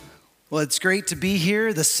Well, it's great to be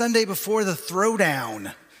here the Sunday before the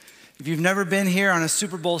throwdown. If you've never been here on a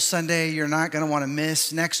Super Bowl Sunday, you're not going to want to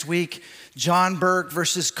miss. Next week, John Burke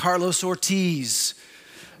versus Carlos Ortiz,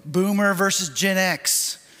 Boomer versus Gen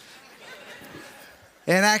X.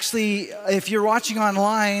 And actually, if you're watching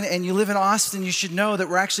online and you live in Austin, you should know that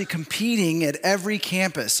we're actually competing at every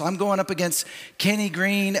campus. I'm going up against Kenny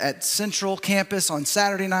Green at Central Campus on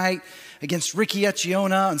Saturday night, against Ricky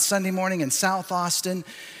Etchiona on Sunday morning in South Austin.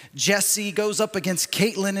 Jesse goes up against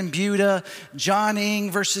Caitlin in Buda. John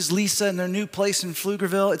Ing versus Lisa in their new place in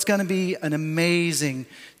Pflugerville. It's going to be an amazing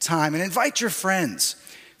time. And invite your friends.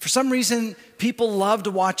 For some reason, people love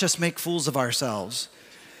to watch us make fools of ourselves.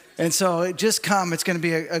 And so just come. It's going to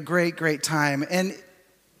be a great, great time. And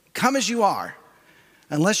come as you are,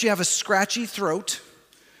 unless you have a scratchy throat.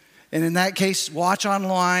 And in that case, watch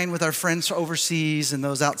online with our friends overseas and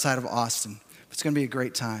those outside of Austin. It's going to be a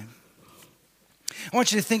great time. I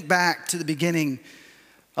want you to think back to the beginning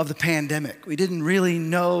of the pandemic. We didn't really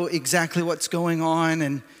know exactly what's going on,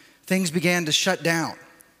 and things began to shut down.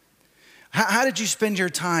 How did you spend your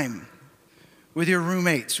time with your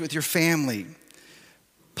roommates, with your family?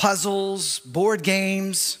 Puzzles, board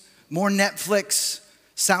games, more Netflix,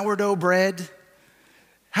 sourdough bread.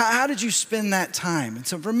 How did you spend that time? And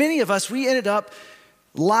so for many of us, we ended up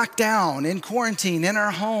locked down in quarantine in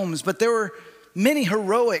our homes, but there were many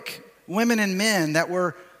heroic women and men that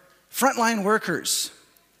were frontline workers,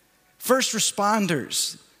 first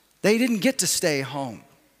responders. They didn't get to stay home.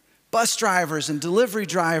 Bus drivers and delivery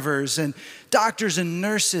drivers and doctors and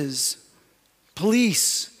nurses,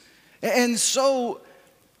 police. And so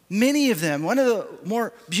many of them, one of the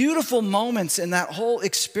more beautiful moments in that whole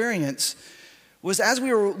experience was as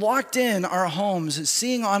we were locked in our homes,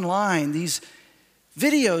 seeing online these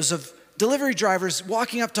videos of delivery drivers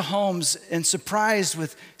walking up to homes and surprised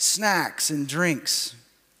with snacks and drinks.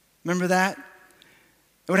 Remember that?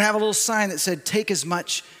 It would have a little sign that said, "Take as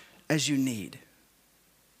much as you need."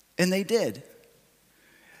 And they did.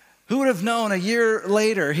 Who would have known a year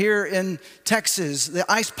later here in Texas, the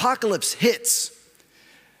ice-pocalypse hits.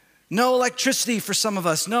 No electricity for some of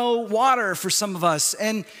us, no water for some of us.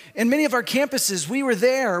 And in many of our campuses, we were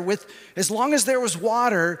there with, as long as there was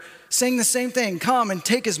water, saying the same thing: come and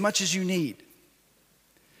take as much as you need.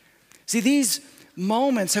 See, these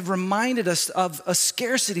moments have reminded us of a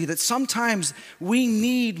scarcity that sometimes we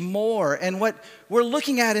need more. And what we're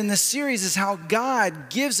looking at in this series is how God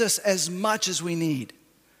gives us as much as we need.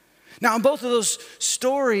 Now, in both of those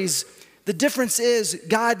stories, the difference is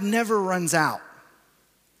God never runs out.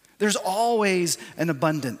 There's always an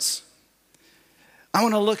abundance. I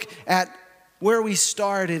want to look at where we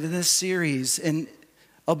started in this series in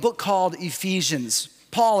a book called Ephesians.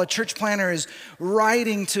 Paul, a church planner, is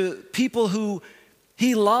writing to people who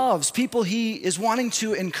he loves, people he is wanting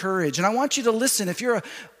to encourage. And I want you to listen. If you're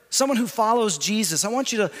someone who follows Jesus, I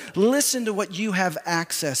want you to listen to what you have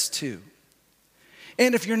access to.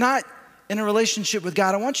 And if you're not in a relationship with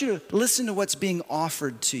God, I want you to listen to what's being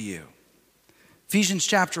offered to you. Ephesians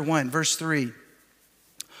chapter 1, verse 3.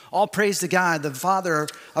 All praise to God, the Father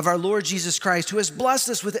of our Lord Jesus Christ, who has blessed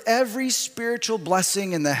us with every spiritual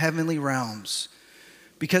blessing in the heavenly realms,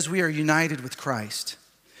 because we are united with Christ.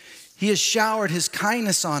 He has showered his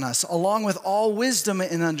kindness on us, along with all wisdom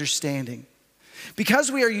and understanding.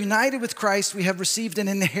 Because we are united with Christ, we have received an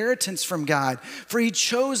inheritance from God, for he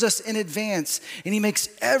chose us in advance, and he makes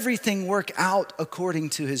everything work out according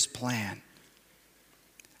to his plan.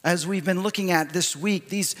 As we've been looking at this week,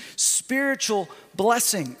 these spiritual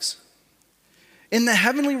blessings in the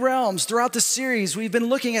heavenly realms throughout the series, we've been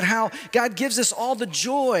looking at how God gives us all the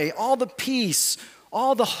joy, all the peace,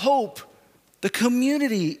 all the hope, the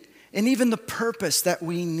community, and even the purpose that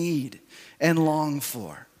we need and long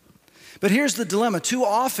for. But here's the dilemma. Too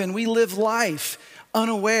often we live life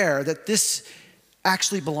unaware that this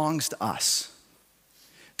actually belongs to us,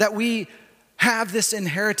 that we have this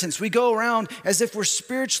inheritance. We go around as if we're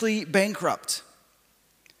spiritually bankrupt,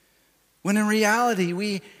 when in reality,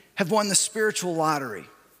 we have won the spiritual lottery.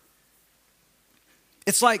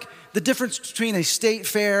 It's like the difference between a state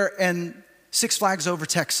fair and Six Flags Over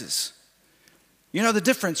Texas. You know the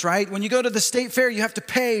difference, right? When you go to the state fair, you have to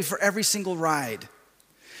pay for every single ride.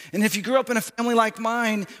 And if you grew up in a family like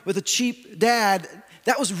mine with a cheap dad,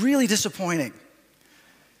 that was really disappointing.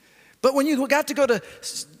 But when you got to go to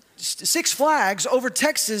Six Flags Over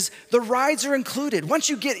Texas, the rides are included. Once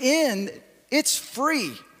you get in, it's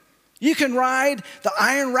free. You can ride the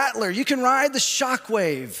Iron Rattler. You can ride the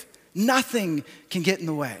Shockwave. Nothing can get in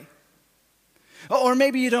the way. Or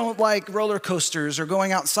maybe you don't like roller coasters or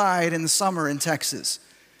going outside in the summer in Texas.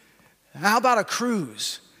 How about a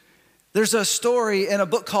cruise? There's a story in a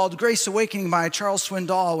book called Grace Awakening by Charles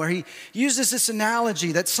Swindoll where he uses this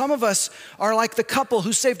analogy that some of us are like the couple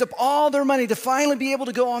who saved up all their money to finally be able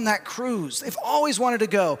to go on that cruise. They've always wanted to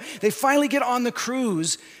go. They finally get on the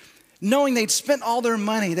cruise knowing they'd spent all their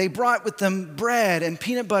money. They brought with them bread and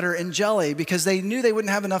peanut butter and jelly because they knew they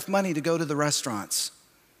wouldn't have enough money to go to the restaurants.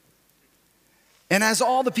 And as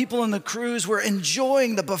all the people on the cruise were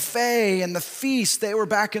enjoying the buffet and the feast, they were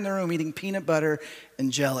back in their room eating peanut butter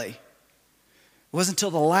and jelly. It wasn't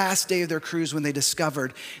until the last day of their cruise when they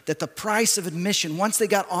discovered that the price of admission, once they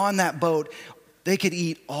got on that boat, they could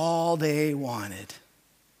eat all they wanted.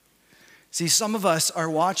 See, some of us are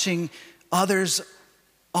watching others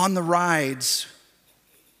on the rides,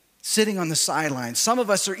 sitting on the sidelines. Some of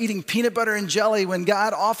us are eating peanut butter and jelly when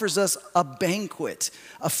God offers us a banquet,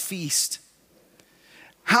 a feast.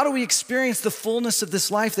 How do we experience the fullness of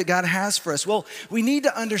this life that God has for us? Well, we need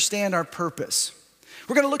to understand our purpose.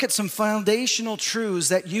 We're going to look at some foundational truths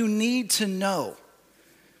that you need to know.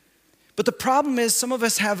 But the problem is some of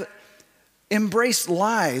us have embraced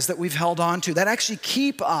lies that we've held on to that actually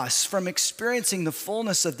keep us from experiencing the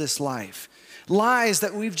fullness of this life. Lies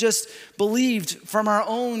that we've just believed from our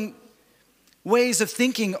own ways of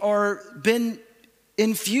thinking or been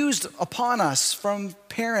infused upon us from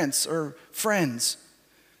parents or friends.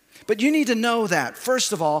 But you need to know that,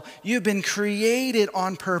 first of all, you've been created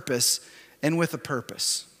on purpose and with a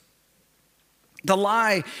purpose. The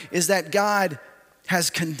lie is that God has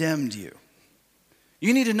condemned you.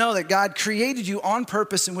 You need to know that God created you on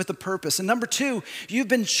purpose and with a purpose. And number two, you've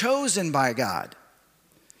been chosen by God.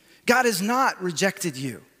 God has not rejected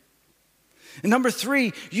you. And number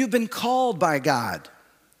three, you've been called by God.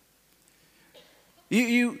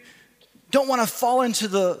 You don't want to fall into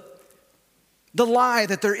the lie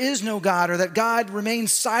that there is no God or that God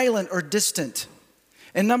remains silent or distant.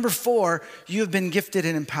 And number four, you have been gifted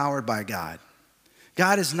and empowered by God.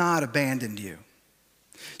 God has not abandoned you.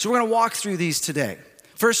 So we're going to walk through these today.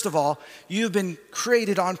 First of all, you've been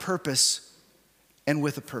created on purpose and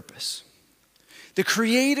with a purpose. The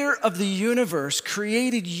creator of the universe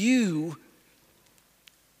created you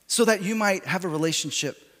so that you might have a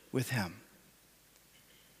relationship with him.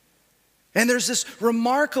 And there's this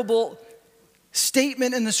remarkable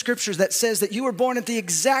statement in the scriptures that says that you were born at the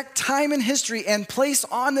exact time in history and place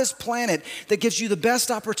on this planet that gives you the best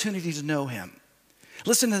opportunity to know him.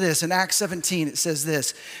 Listen to this. In Acts 17, it says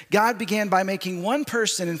this: God began by making one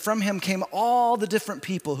person, and from him came all the different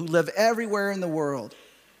people who live everywhere in the world.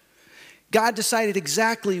 God decided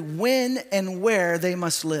exactly when and where they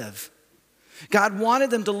must live. God wanted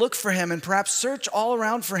them to look for him and perhaps search all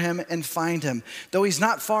around for him and find him, though he's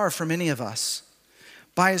not far from any of us.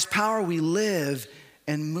 By his power, we live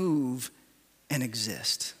and move and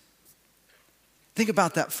exist. Think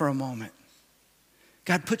about that for a moment.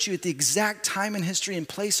 God put you at the exact time in history and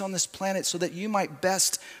place on this planet so that you might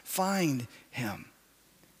best find him.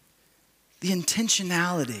 The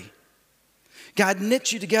intentionality. God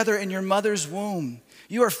knit you together in your mother's womb.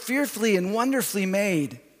 You are fearfully and wonderfully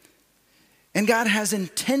made. And God has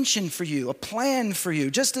intention for you, a plan for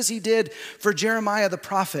you, just as he did for Jeremiah the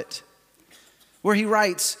prophet, where he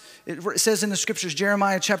writes, it says in the scriptures,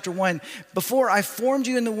 Jeremiah chapter 1, before I formed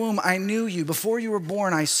you in the womb, I knew you. Before you were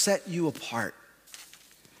born, I set you apart.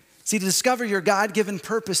 See, to discover your God-given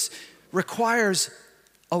purpose requires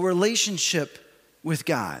a relationship with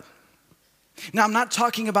God. Now, I'm not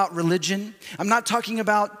talking about religion. I'm not talking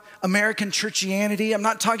about American churchianity. I'm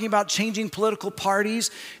not talking about changing political parties.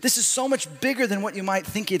 This is so much bigger than what you might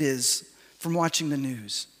think it is from watching the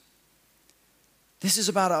news. This is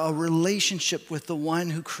about a relationship with the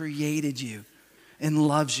one who created you and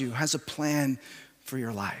loves you, has a plan for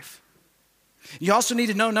your life. You also need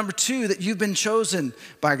to know, number two, that you've been chosen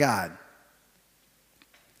by God.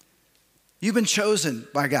 You've been chosen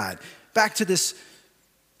by God. Back to this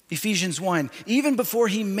Ephesians 1. Even before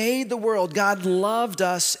he made the world, God loved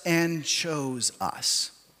us and chose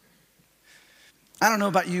us. I don't know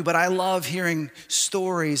about you, but I love hearing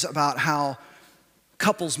stories about how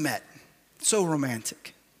couples met. So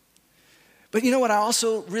romantic. But you know what I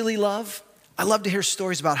also really love? I love to hear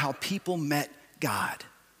stories about how people met God. Have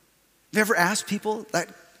you ever asked people that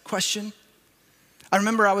question? I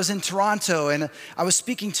remember I was in Toronto and I was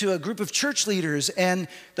speaking to a group of church leaders, and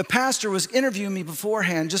the pastor was interviewing me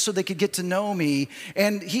beforehand just so they could get to know me.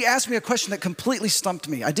 And he asked me a question that completely stumped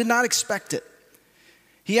me. I did not expect it.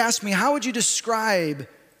 He asked me, how would you describe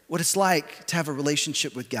what it's like to have a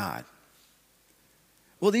relationship with God?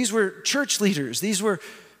 Well, these were church leaders. These were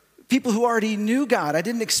people who already knew God. I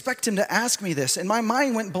didn't expect him to ask me this, and my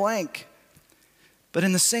mind went blank. But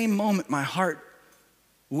in the same moment, my heart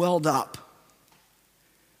welled up.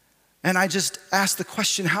 And I just asked the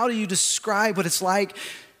question, how do you describe what it's like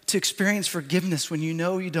to experience forgiveness when you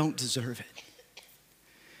know you don't deserve it?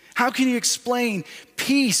 How can you explain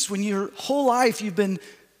peace when your whole life you've been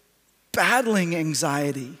battling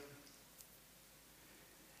anxiety?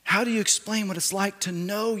 How do you explain what it's like to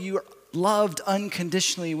know you are loved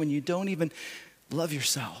unconditionally when you don't even love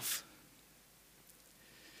yourself?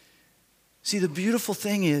 See, the beautiful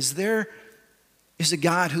thing is there is a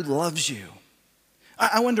God who loves you.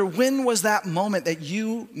 I wonder, when was that moment that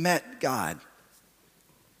you met God?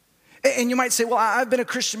 And you might say, well, I've been a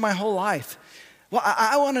Christian my whole life. Well,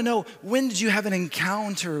 I want to know, when did you have an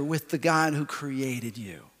encounter with the God who created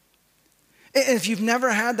you? And if you've never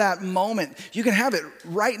had that moment, you can have it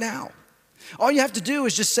right now. All you have to do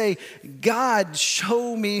is just say, God,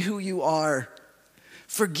 show me who you are.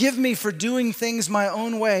 Forgive me for doing things my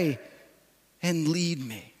own way and lead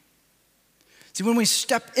me. See, when we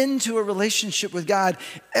step into a relationship with God,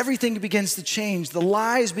 everything begins to change. The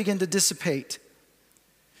lies begin to dissipate.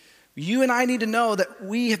 You and I need to know that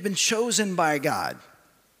we have been chosen by God.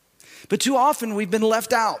 But too often we've been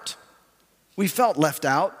left out. We felt left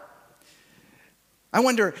out. I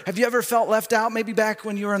wonder, have you ever felt left out? Maybe back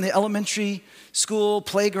when you were in the elementary school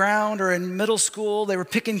playground or in middle school, they were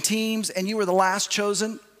picking teams and you were the last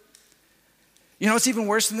chosen. You know what's even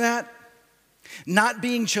worse than that? Not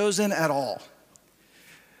being chosen at all.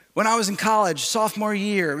 When I was in college, sophomore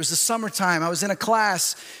year, it was the summertime, I was in a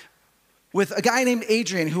class with a guy named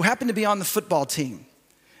Adrian who happened to be on the football team.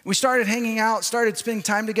 We started hanging out, started spending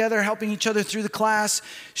time together, helping each other through the class,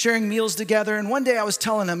 sharing meals together. And one day I was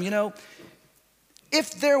telling him,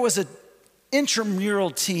 if there was an intramural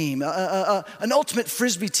team, an ultimate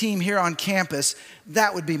Frisbee team here on campus,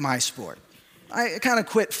 that would be my sport. I kind of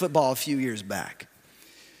quit football a few years back.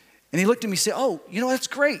 And he looked at me and said, that's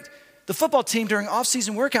great. The football team during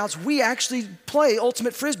off-season workouts, we actually play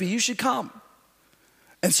ultimate Frisbee. You should come.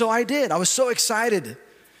 And so I did. I was so excited to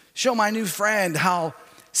show my new friend how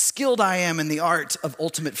skilled I am in the art of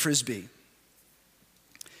ultimate Frisbee.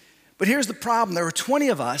 But here's the problem. There were 20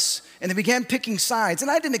 of us, and they began picking sides. And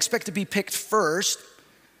I didn't expect to be picked first.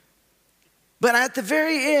 But at the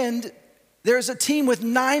very end, there's a team with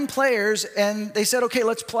 9 players, and they said, okay,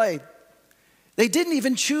 let's play. They didn't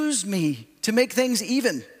even choose me to make things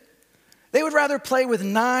even. They would rather play with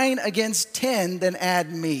 9 against 10 than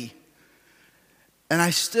add me. And I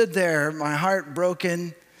stood there, my heart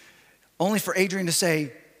broken, only for Adrian to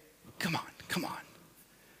say, come on.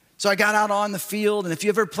 So I got out on the field, and if you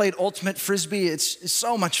ever played ultimate Frisbee, it's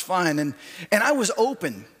so much fun. And I was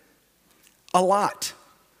open a lot.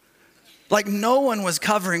 Like no one was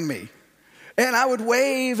covering me. And I would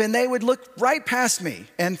wave, and they would look right past me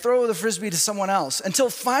and throw the Frisbee to someone else until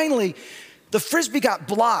finally the Frisbee got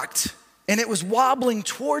blocked, and it was wobbling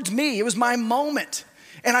towards me. It was my moment.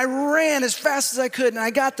 And I ran as fast as I could, and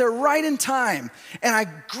I got there right in time. And I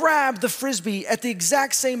grabbed the Frisbee at the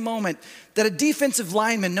exact same moment that a defensive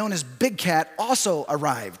lineman known as Big Cat also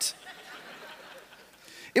arrived.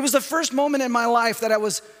 It was the first moment in my life that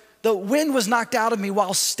the wind was knocked out of me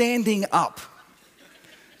while standing up.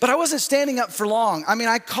 But I wasn't standing up for long.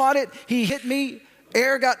 I caught it, he hit me,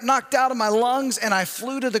 air got knocked out of my lungs, and I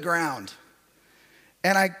flew to the ground.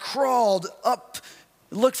 And I crawled up,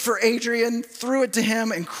 looked for Adrian, threw it to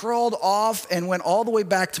him, and crawled off and went all the way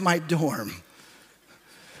back to my dorm.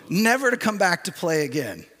 Never to come back to play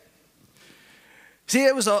again. See,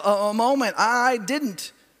 it was a moment I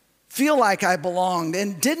didn't feel like I belonged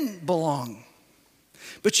and didn't belong.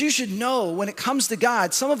 But you should know, when it comes to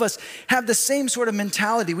God, some of us have the same sort of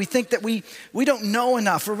mentality. We think that we don't know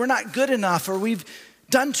enough, or we're not good enough, or we've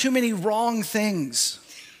done too many wrong things.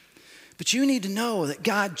 But you need to know that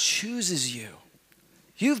God chooses you.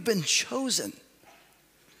 You've been chosen.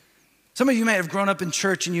 Some of you may have grown up in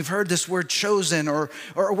church and you've heard this word chosen or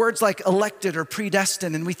words like elected or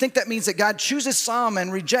predestined. And we think that means that God chooses some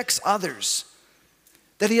and rejects others.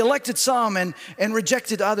 That he elected some and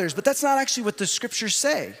rejected others. But that's not actually what the scriptures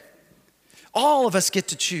say. All of us get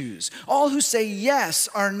to choose. All who say yes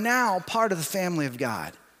are now part of the family of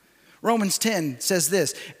God. Romans 10 says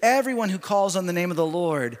this, everyone who calls on the name of the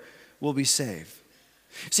Lord will be saved.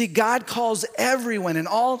 See, God calls everyone, and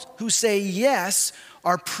all who say yes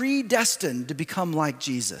are predestined to become like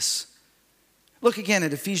Jesus. Look again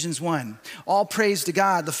at Ephesians 1. All praise to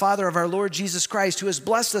God, the Father of our Lord Jesus Christ, who has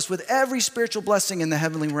blessed us with every spiritual blessing in the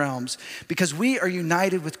heavenly realms, because we are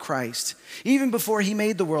united with Christ. Even before he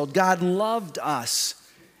made the world, God loved us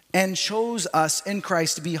and chose us in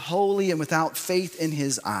Christ to be holy and without faith in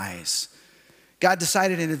his eyes. God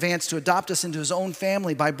decided in advance to adopt us into his own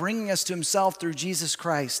family by bringing us to himself through Jesus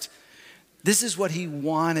Christ. This is what he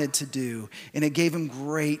wanted to do, and it gave him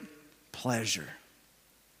great pleasure.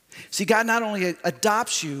 See, God not only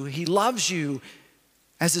adopts you, he loves you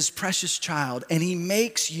as his precious child, and he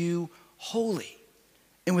makes you holy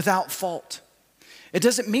and without fault. It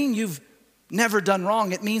doesn't mean you've never done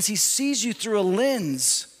wrong. It means he sees you through a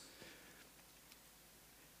lens,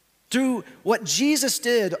 through what Jesus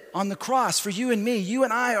did on the cross for you and me. You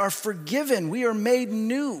and I are forgiven. We are made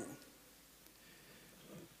new.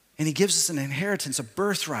 And he gives us an inheritance, a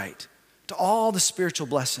birthright to all the spiritual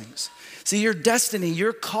blessings. See, your destiny,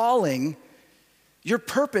 your calling, your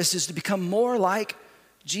purpose is to become more like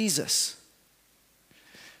Jesus.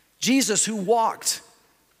 Jesus, who walked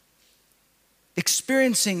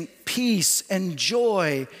experiencing peace and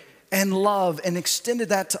joy and love and extended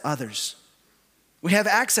that to others. We have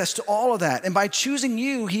access to all of that. And by choosing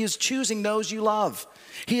you, he is choosing those you love.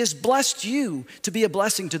 He has blessed you to be a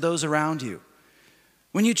blessing to those around you.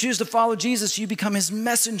 When you choose to follow Jesus, you become his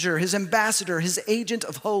messenger, his ambassador, his agent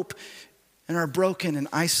of hope in our broken and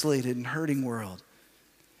isolated and hurting world.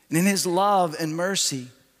 And in his love and mercy,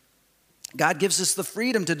 God gives us the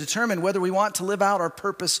freedom to determine whether we want to live out our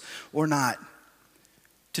purpose or not.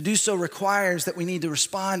 To do so requires that we need to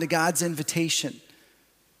respond to God's invitation,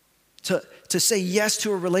 to say yes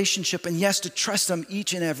to a relationship and yes to trust him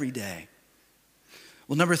each and every day.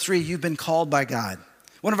 Well, number 3, you've been called by God.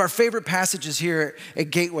 One of our favorite passages here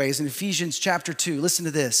at Gateway is in Ephesians chapter 2. Listen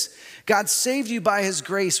to this. God saved you by his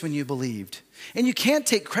grace when you believed. And you can't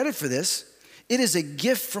take credit for this. It is a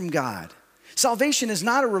gift from God. Salvation is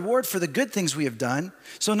not a reward for the good things we have done,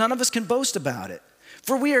 so none of us can boast about it.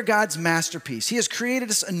 For we are God's masterpiece. He has created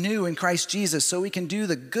us anew in Christ Jesus so we can do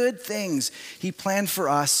the good things he planned for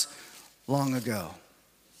us long ago.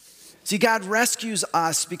 See, God rescues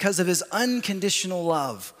us because of his unconditional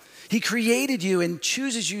love. He created you and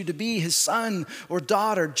chooses you to be his son or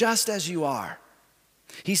daughter just as you are.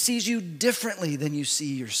 He sees you differently than you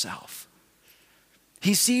see yourself.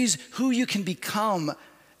 He sees who you can become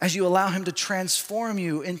as you allow him to transform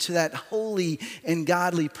you into that holy and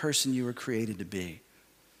godly person you were created to be.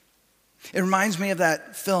 It reminds me of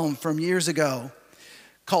that film from years ago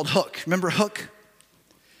called Hook. Remember Hook?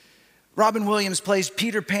 Robin Williams plays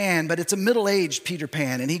Peter Pan, but it's a middle-aged Peter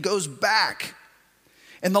Pan, and he goes back.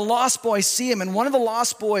 And the Lost Boys see him, and one of the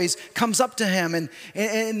Lost Boys comes up to him,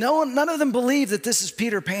 and none of them believe that this is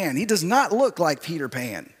Peter Pan. He does not look like Peter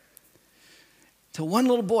Pan. Till one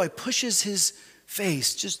little boy pushes his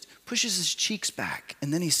face, just pushes his cheeks back,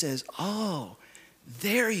 and then he says, "Oh,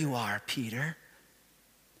 there you are, Peter."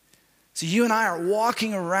 So you and I are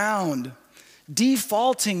walking around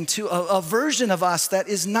defaulting to a version of us that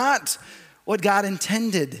is not what God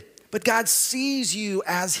intended, but God sees you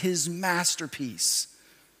as his masterpiece.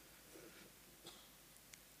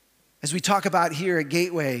 As we talk about here at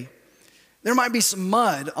Gateway, there might be some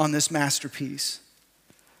mud on this masterpiece,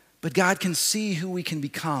 but God can see who we can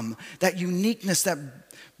become. That uniqueness, that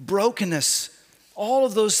brokenness, all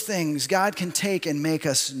of those things God can take and make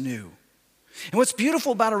us new. And what's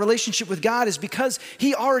beautiful about a relationship with God is because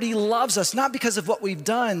he already loves us, not because of what we've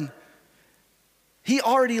done. He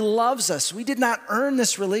already loves us. We did not earn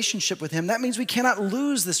this relationship with him. That means we cannot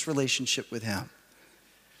lose this relationship with him.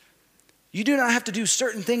 You do not have to do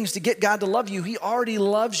certain things to get God to love you. He already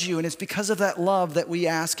loves you, and it's because of that love that we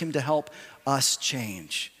ask him to help us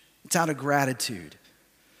change. It's out of gratitude.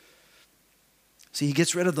 See, he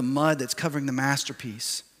gets rid of the mud that's covering the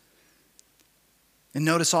masterpiece. And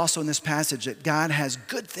notice also in this passage that God has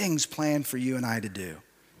good things planned for you and I to do.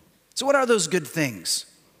 So what are those good things?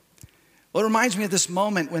 Well, it reminds me of this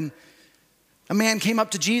moment when a man came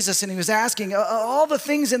up to Jesus and he was asking, all the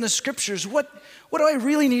things in the scriptures, what do I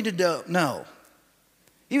really need to know?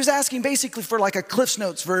 He was asking basically for like a Cliff's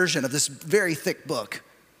Notes version of this very thick book.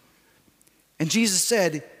 And Jesus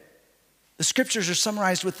said, the scriptures are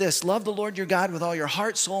summarized with this: love the Lord your God with all your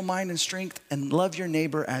heart, soul, mind, and strength, and love your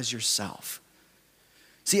neighbor as yourself.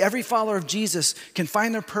 See, every follower of Jesus can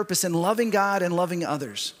find their purpose in loving God and loving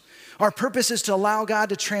others. Our purpose is to allow God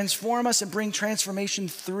to transform us and bring transformation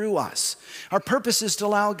through us. Our purpose is to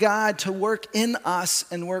allow God to work in us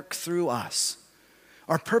and work through us.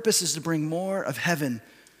 Our purpose is to bring more of heaven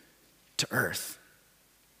to earth.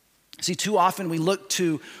 See, too often we look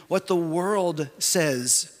to what the world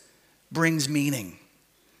says brings meaning.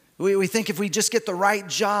 We think if we just get the right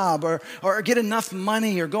job or get enough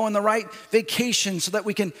money or go on the right vacation so that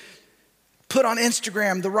we can put on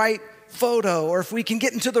Instagram the right photo, or if we can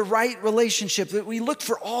get into the right relationship, that we look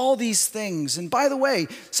for all these things. And by the way,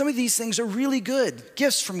 some of these things are really good,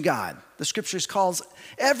 gifts from God. The scriptures calls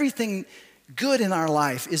everything good in our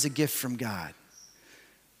life is a gift from God.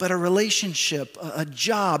 But a relationship, a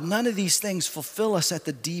job, none of these things fulfill us at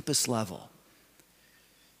the deepest level.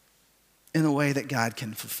 in the way that God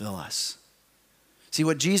can fulfill us. See,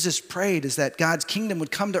 what Jesus prayed is that God's kingdom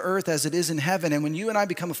would come to earth as it is in heaven. And when you and I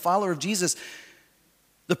become a follower of Jesus,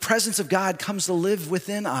 the presence of God comes to live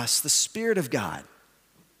within us, the Spirit of God.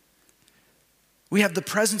 We have the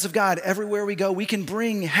presence of God everywhere we go. We can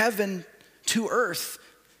bring heaven to earth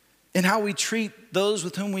in how we treat those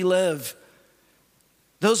with whom we live,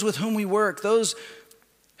 those with whom we work, those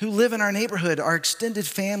who live in our neighborhood, our extended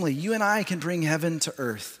family. You and I can bring heaven to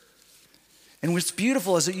earth. And what's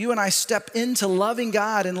beautiful is that you and I step into loving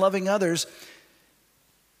God and loving others.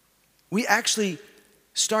 We actually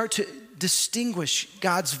start to distinguish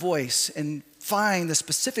God's voice and find the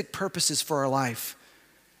specific purposes for our life.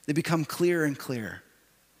 They become clearer and clearer.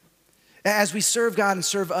 As we serve God and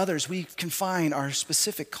serve others, we can find our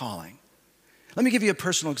specific calling. Let me give you a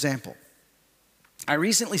personal example. I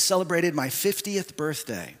recently celebrated my 50th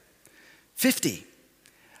birthday. 50.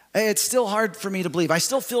 It's still hard for me to believe. I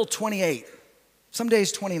still feel 28. Some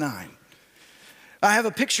days 29. I have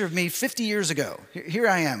a picture of me 50 years ago. Here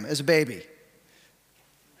I am as a baby.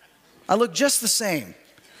 I look just the same.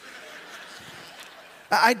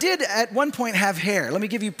 I did at one point have hair. Let me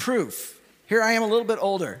give you proof. Here I am a little bit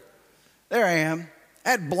older. There I am. I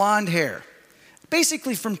had blonde hair.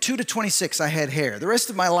 Basically from 2 to 26 I had hair. The rest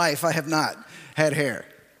of my life I have not had hair.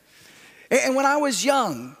 And when I was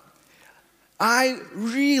young, I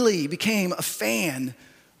really became a fan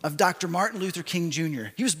of Dr. Martin Luther King Jr.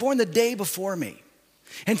 He was born the day before me.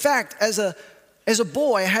 In fact, as a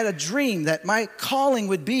boy, I had a dream that my calling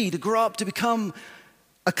would be to grow up to become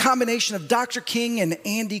a combination of Dr. King and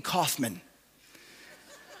Andy Kaufman.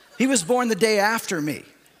 He was born the day after me.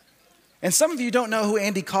 And some of you don't know who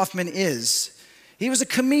Andy Kaufman is. He was a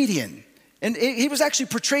comedian. And he was actually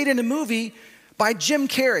portrayed in a movie by Jim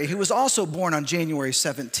Carrey, who was also born on January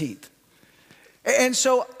 17th. And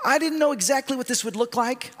so I didn't know exactly what this would look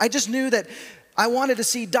like. I just knew that I wanted to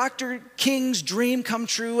see Dr. King's dream come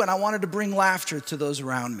true, and I wanted to bring laughter to those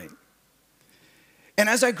around me. And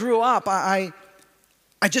as I grew up, I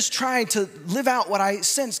just tried to live out what I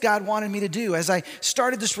sensed God wanted me to do. As I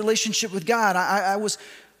started this relationship with God, I was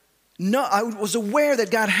aware that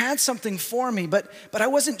God had something for me, but I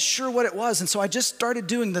wasn't sure what it was. And so I just started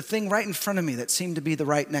doing the thing right in front of me that seemed to be the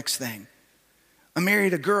right next thing. I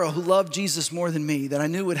married a girl who loved Jesus more than me, that I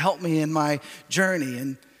knew would help me in my journey,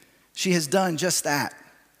 and she has done just that.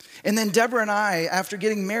 And then Deborah and I, after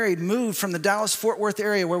getting married, moved from the Dallas-Fort Worth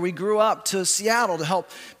area where we grew up to Seattle to help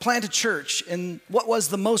plant a church in what was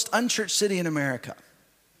the most unchurched city in America.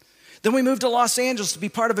 Then we moved to Los Angeles to be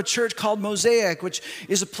part of a church called Mosaic, which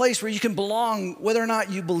is a place where you can belong whether or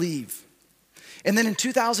not you believe. And then in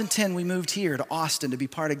 2010, we moved here to Austin to be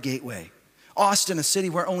part of Gateway. Austin, a city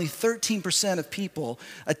where only 13% of people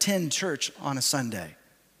attend church on a Sunday.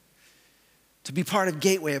 To be part of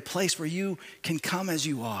Gateway, a place where you can come as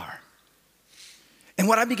you are. And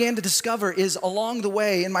what I began to discover is along the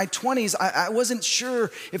way, in my 20s, I wasn't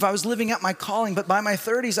sure if I was living out my calling, but by my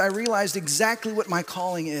 30s, I realized exactly what my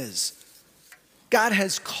calling is. God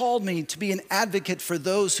has called me to be an advocate for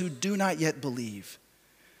those who do not yet believe,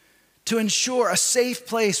 to ensure a safe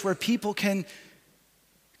place where people can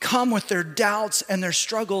come with their doubts and their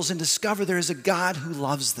struggles and discover there is a God who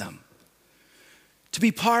loves them. To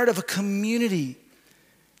be part of a community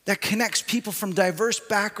that connects people from diverse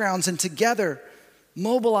backgrounds and together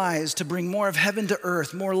mobilize to bring more of heaven to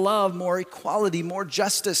earth, more love, more equality, more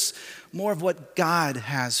justice, more of what God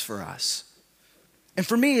has for us. And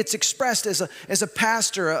for me, it's expressed as a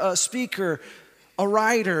pastor, a speaker, a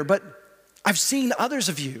writer, but I've seen others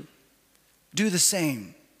of you do the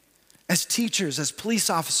same. As teachers, as police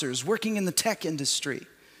officers, working in the tech industry,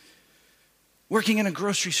 working in a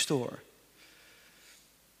grocery store,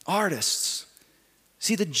 artists.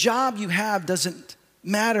 See, the job you have doesn't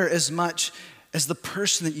matter as much as the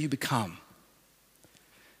person that you become.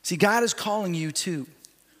 See, God is calling you too.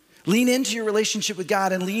 Lean into your relationship with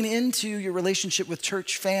God and lean into your relationship with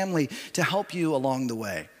church family to help you along the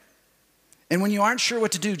way. And when you aren't sure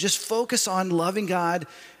what to do, just focus on loving God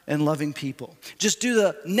and loving people. Just do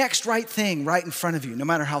the next right thing right in front of you, no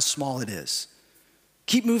matter how small it is.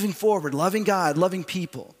 Keep moving forward, loving God, loving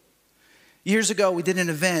people. Years ago, we did an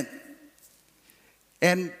event,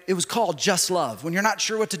 and it was called Just Love. When you're not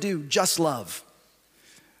sure what to do, just love.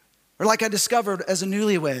 Or like I discovered as a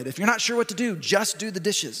newlywed, if you're not sure what to do, just do the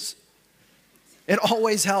dishes. It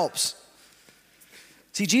always helps.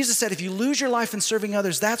 See, Jesus said, if you lose your life in serving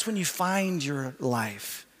others, that's when you find your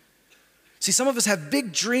life. See, some of us have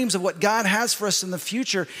big dreams of what God has for us in the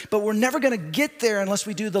future, but we're never going to get there unless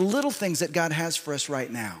we do the little things that God has for us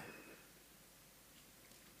right now.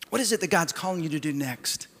 What is it that God's calling you to do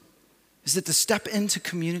next? Is it to step into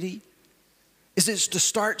community? Is it to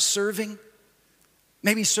start serving?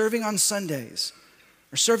 Maybe serving on Sundays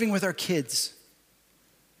or serving with our kids.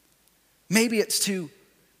 Maybe it's to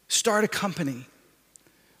start a company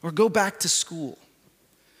or go back to school.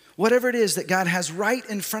 Whatever it is that God has right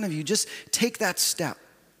in front of you, just take that step.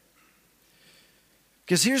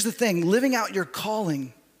 Because here's the thing, living out your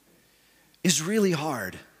calling is really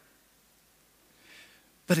hard.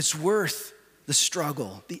 But it's worth the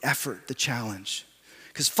struggle, the effort, the challenge.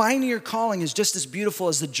 Because finding your calling is just as beautiful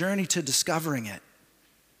as the journey to discovering it.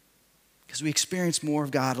 Because we experience more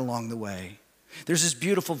of God along the way. There's this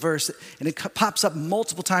beautiful verse, and it pops up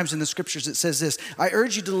multiple times in the scriptures. It says this, I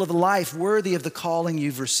urge you to live a life worthy of the calling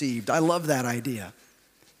you've received. I love that idea.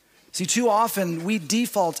 See, too often we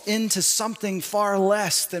default into something far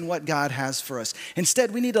less than what God has for us.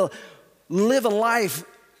 Instead, we need to live a life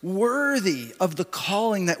worthy of the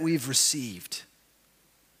calling that we've received.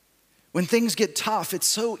 When things get tough, it's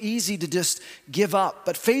so easy to just give up.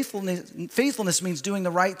 But faithfulness means doing the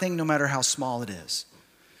right thing no matter how small it is.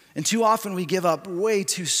 And too often we give up way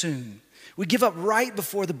too soon. We give up right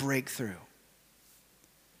before the breakthrough.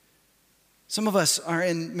 Some of us are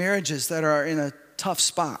in marriages that are in a tough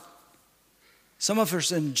spot. Some of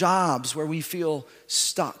us are in jobs where we feel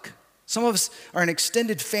stuck. Some of us are in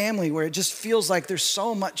extended family where it just feels like there's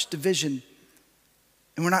so much division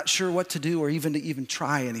and we're not sure what to do or even to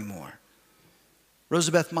try anymore.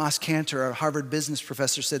 Rosabeth Moss Kanter, a Harvard business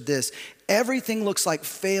professor, said this, everything looks like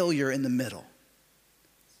failure in the middle.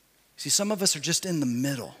 See, some of us are just in the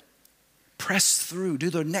middle. Press through, do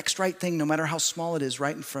the next right thing no matter how small it is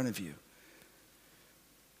right in front of you.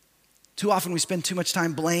 Too often we spend too much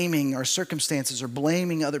time blaming our circumstances or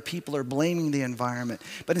blaming other people or blaming the environment.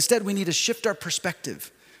 But instead we need to shift our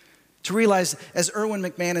perspective to realize, as Erwin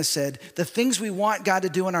McManus said, the things we want God to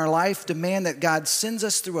do in our life demand that God sends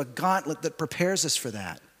us through a gauntlet that prepares us for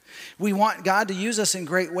that. We want God to use us in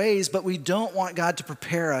great ways, but we don't want God to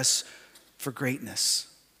prepare us for greatness.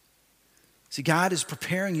 See, God is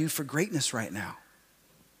preparing you for greatness right now.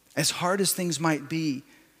 As hard as things might be,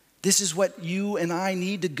 this is what you and I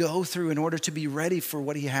need to go through in order to be ready for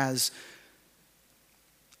what He has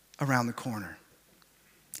around the corner.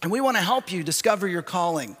 And we want to help you discover your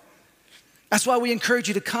calling. That's why we encourage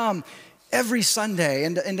you to come every Sunday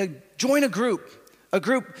and to join a group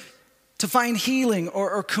to find healing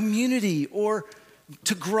or community or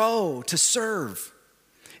to grow, to serve.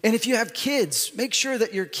 And if you have kids, make sure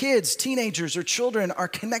that your kids, teenagers, or children are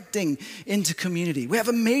connecting into community. We have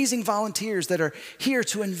amazing volunteers that are here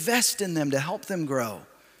to invest in them, to help them grow.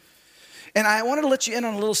 And I wanted to let you in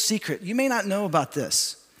on a little secret. You may not know about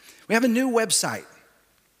this. We have a new website.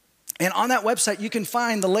 And on that website, you can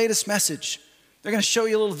find the latest message. They're going to show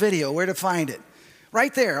you a little video where to find it.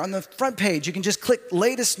 Right there on the front page, you can just click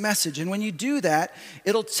latest message. And when you do that,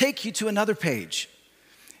 it'll take you to another page.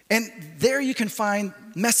 And there you can find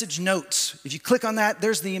message notes. If you click on that,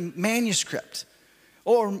 there's the manuscript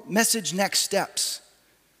or message next steps.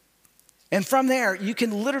 And from there, you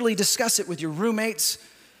can literally discuss it with your roommates,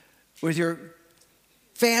 with your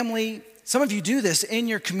family. Some of you do this in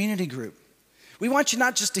your community group. We want you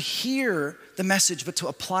not just to hear the message, but to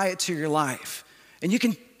apply it to your life. And you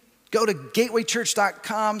can go to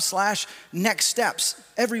gatewaychurch.com/next steps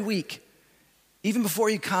every week, even before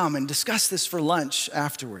you come, and discuss this for lunch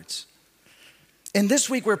afterwards. And this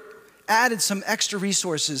week, we're added some extra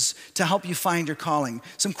resources to help you find your calling.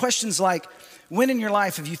 Some questions like, when in your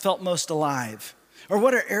life have you felt most alive? Or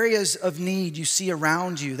what are areas of need you see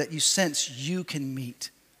around you that you sense you can meet?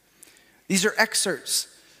 These are excerpts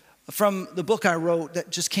from the book I wrote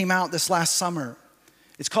that just came out this last summer.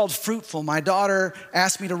 It's called Fruitful. My daughter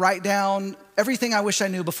asked me to write down everything I wish I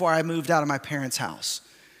knew before I moved out of my parents' house.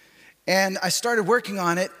 And I started working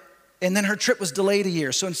on it, and then her trip was delayed a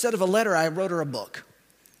year. So instead of a letter, I wrote her a book.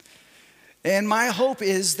 And my hope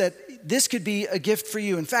is that this could be a gift for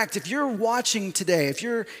you. In fact, if you're watching today, if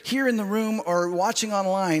you're here in the room or watching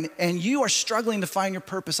online, and you are struggling to find your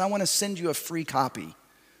purpose, I want to send you a free copy.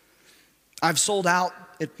 I've sold out.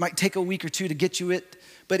 It might take a week or two to get you it.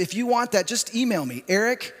 But if you want that, just email me,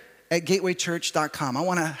 eric@gatewaychurch.com. I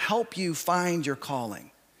want to help you find your calling.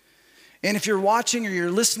 And if you're watching or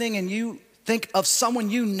you're listening and you think of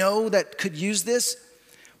someone you know that could use this,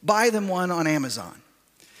 buy them one on Amazon.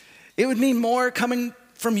 It would mean more coming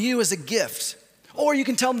from you as a gift. Or you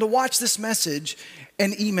can tell them to watch this message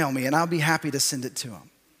and email me, and I'll be happy to send it to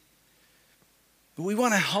them. But we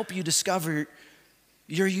want to help you discover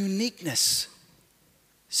your uniqueness.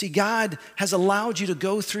 See, God has allowed you to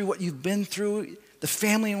go through what you've been through, the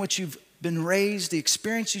family in which you've been raised, the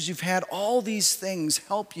experiences you've had. All these things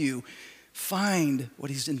help you find what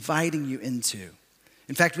He's inviting you into.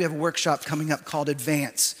 In fact, we have a workshop coming up called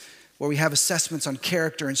Advance, where we have assessments on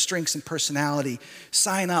character and strengths and personality.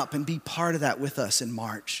 Sign up and be part of that with us in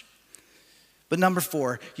March. But number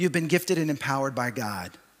 4, you've been gifted and empowered by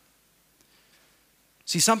God.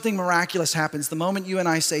 See, something miraculous happens. The moment you and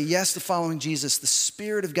I say yes to following Jesus, the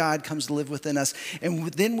Spirit of God comes to live within us. And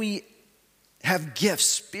then we have gifts,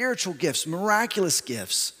 spiritual gifts, miraculous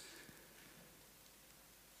gifts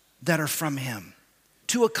that are from Him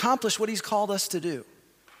to accomplish what He's called us to do.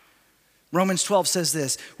 Romans 12 says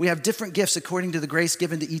this, we have different gifts according to the grace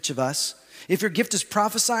given to each of us. If your gift is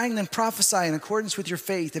prophesying, then prophesy in accordance with your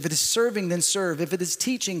faith. If it is serving, then serve. If it is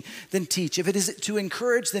teaching, then teach. If it is to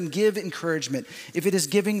encourage, then give encouragement. If it is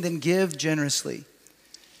giving, then give generously.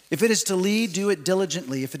 If it is to lead, do it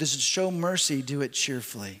diligently. If it is to show mercy, do it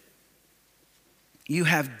cheerfully. You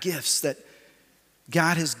have gifts that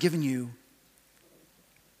God has given you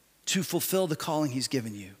to fulfill the calling He's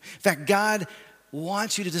given you. In fact, God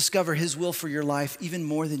wants you to discover His will for your life even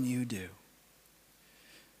more than you do.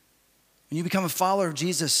 When you become a follower of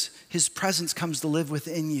Jesus, His presence comes to live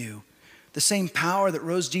within you. The same power that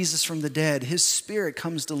rose Jesus from the dead, His Spirit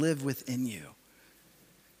comes to live within you.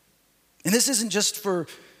 And this isn't just for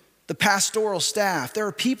the pastoral staff. There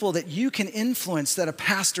are people that you can influence that a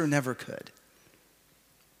pastor never could.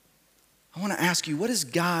 I want to ask you, what is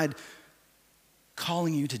God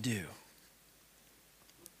calling you to do?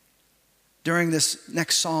 During this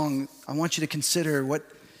next song, I want you to consider what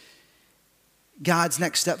God's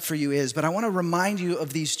next step for you is. But I want to remind you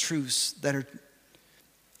of these truths that are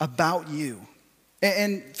about you.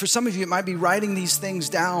 And for some of you, it might be writing these things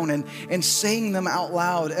down and saying them out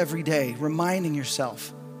loud every day, reminding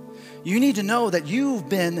yourself. You need to know that you've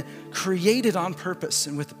been created on purpose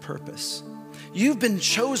and with a purpose. You've been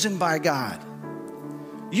chosen by God.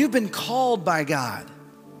 You've been called by God.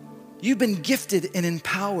 You've been gifted and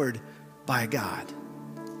empowered by God.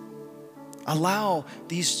 Allow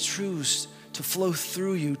these truths to flow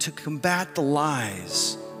through you to combat the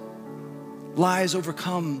lies. Lies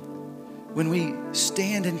overcome when we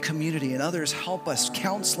stand in community and others help us,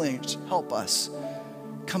 counselors help us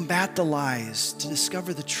combat the lies to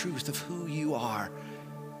discover the truth of who you are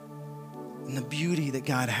and the beauty that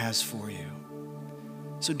God has for you.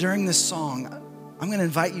 So during this song, I'm going to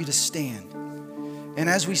invite you to stand. And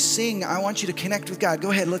as we sing, I want you to connect with God.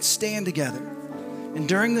 Go ahead, let's stand together. And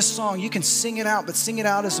during this song, you can sing it out, but sing it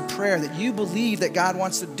out as a prayer that you believe that God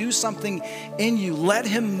wants to do something in you. Let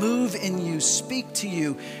Him move in you, speak to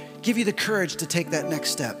you, give you the courage to take that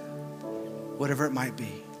next step, whatever it might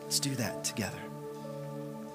be. Let's do that together.